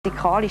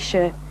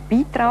musikalischen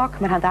Beitrag.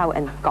 Wir haben auch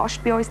einen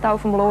Gast bei uns hier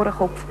auf dem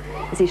Lohrenkopf.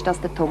 Es ist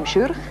das der Tom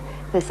Schürch,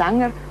 der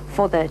Sänger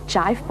von den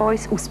Jive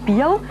Boys aus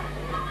Biel.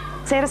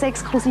 Sehr ein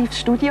exklusives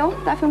Studio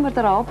dürfen wir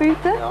dir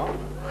anbieten. Ja.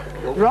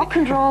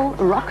 Rock'n'Roll,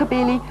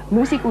 Rockabilly,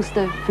 Musik aus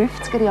den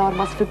 50er Jahren.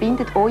 Was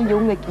verbindet euch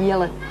jungen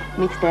Gielen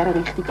mit dieser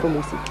Richtung von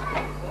Musik?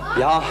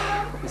 Ja,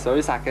 wie soll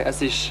ich sagen,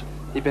 es ist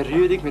in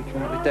Berührung mit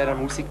dieser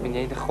Musik bin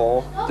ich eigentlich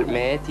gekommen, durch die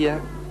Medien,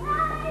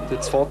 durch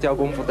das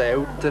Fotoalbum der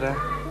Eltern.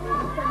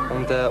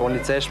 Und als ich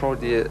das erste Mal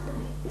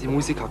die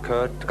Musik gehört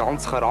habe, der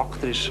ganze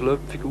Charakter ist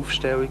schlüpfig,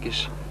 Aufstellung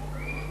ist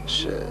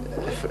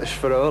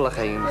fröhlich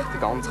eigentlich, der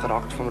ganze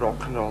Charakter des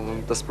Rock'n'Roll.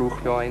 Und das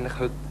braucht man eigentlich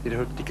in der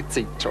heutigen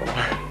Zeit schon.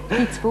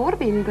 Gibt es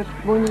Vorbilder,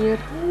 die ihr...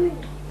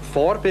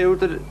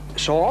 Vorbilder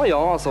schon, ja.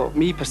 Also,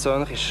 mein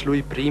persönlich ist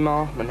Louis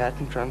Prima,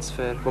 Manhattan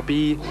Transfer.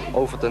 Wobei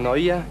auch von den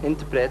neuen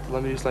Interpreten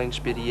lassen wir uns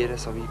inspirieren,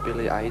 so wie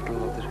Billy Idol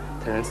oder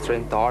Terence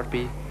Trent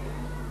D'Arby.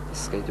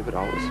 Das geht über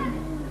alles.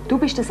 Du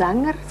bist der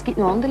Sänger, es gibt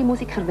noch andere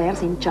Musiker. Wer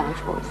sind die Jive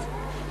Boys?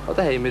 Ja,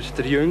 da haben wir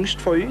den jüngsten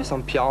von uns,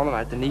 am Piano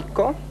wäre der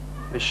Nico,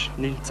 der ist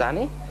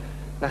 19.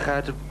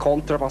 Nachher der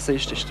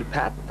Kontrabassist ist der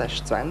Pat, der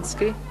ist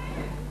 20.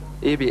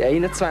 Ich bin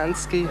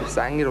 21,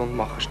 Sänger und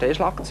mache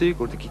Stehschlagzeug.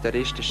 Und der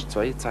Gitarrist ist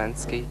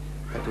 22,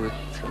 der tut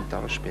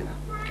Gitarre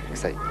spielen.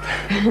 Gesagt.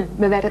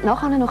 Wir werden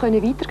nachher noch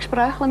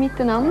weitergesprächeln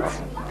miteinander.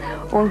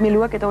 Und wir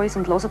schauen uns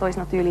und hören uns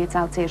natürlich jetzt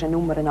auch zuerst eine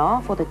Nummer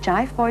an von den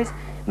Jive Boys.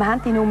 Wir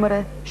haben die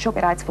Nummer schon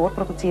bereits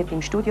vorproduziert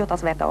im Studio,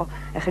 das wäre hier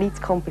ein bisschen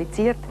zu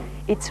kompliziert.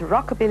 It's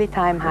Rockabilly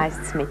Time heisst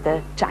es mit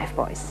den Jive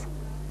Boys.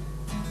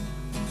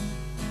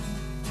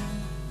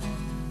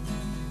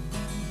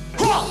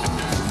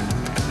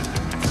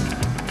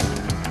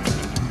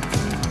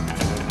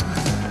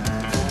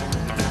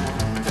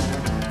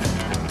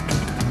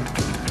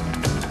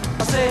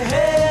 I say,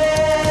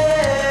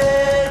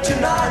 hey,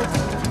 tonight,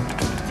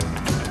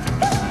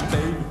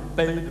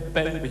 baby,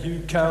 baby, baby,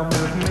 you come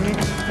with me.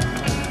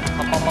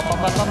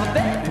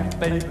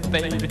 Baby,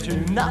 baby, baby,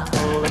 tonight.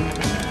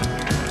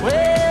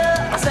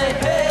 Well, I say,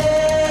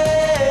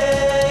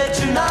 hey,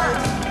 tonight,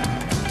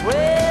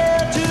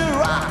 well, to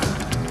rock,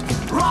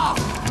 rock,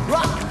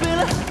 rock,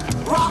 Billy,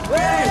 rock, Billy.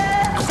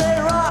 I say,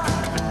 rock,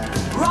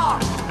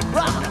 rock,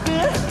 rock,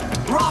 Billy,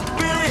 rock,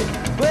 Billy.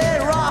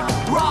 Well, rock,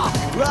 rock,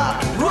 rock,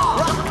 rock,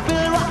 rock,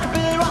 Billy, rock,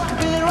 Billy, rock,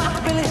 Billy, rock,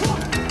 Billy.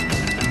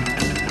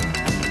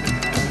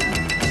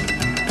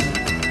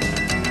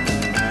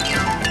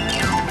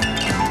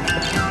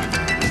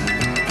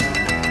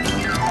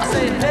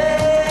 Say, hey,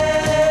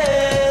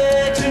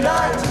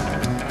 tonight,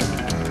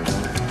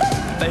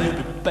 baby,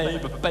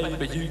 baby,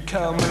 baby, you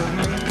come with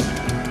me.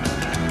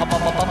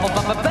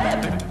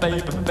 Baby,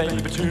 baby,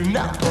 baby,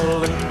 tonight.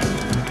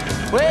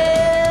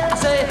 Well, I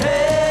say,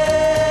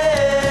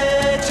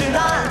 hey,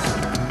 tonight,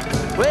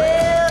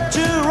 well,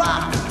 to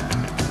rock,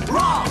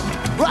 rock,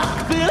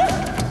 rock, Billy,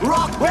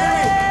 rock,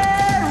 Billy,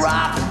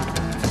 rock,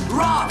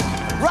 rock,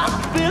 rock,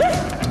 Billy,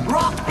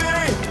 rock,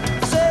 Billy.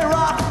 I say,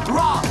 rock,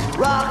 rock,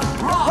 rock,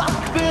 rock, rock,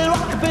 Billy,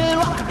 rock, Billy,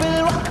 rock,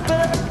 Billy, rock,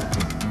 Billy.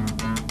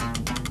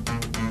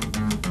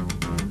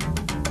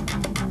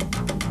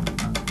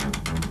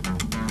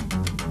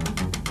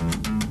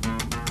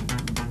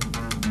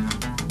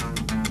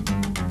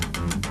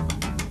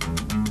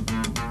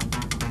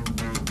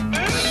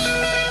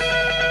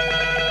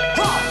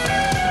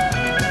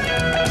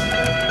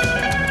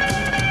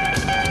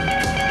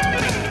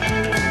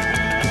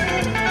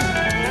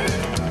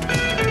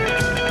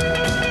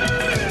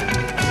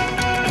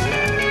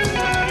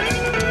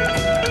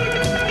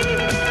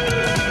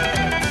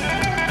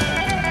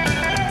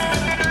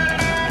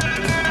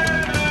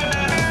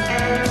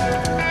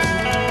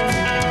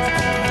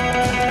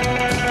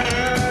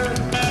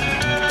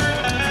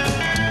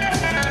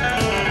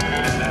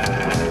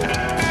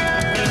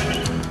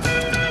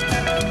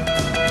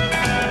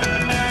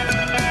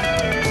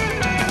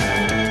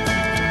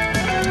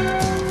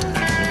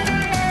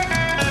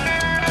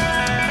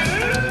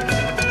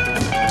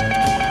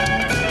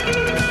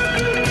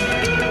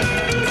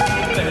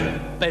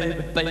 Baby,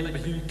 baby,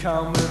 you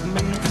come with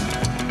me.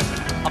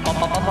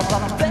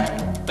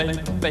 Baby,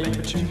 baby,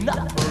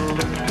 tonight.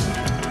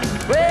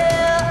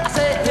 Well, I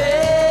say,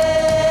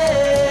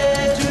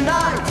 hey,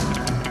 tonight.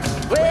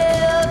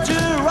 Well, to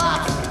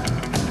rock,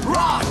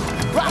 rock,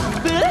 rock,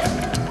 Billy,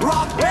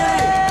 rock,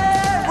 Billy,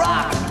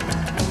 rock,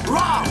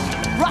 rock,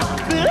 rock,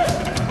 Billy,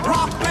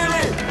 rock,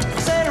 Billy. I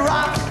say,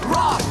 rock,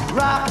 rock,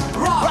 rock,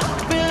 rock, rock,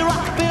 Billy,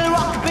 rock, Billy,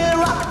 rock, Billy,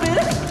 rock,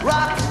 Billy,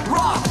 rock,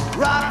 rock,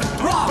 rock.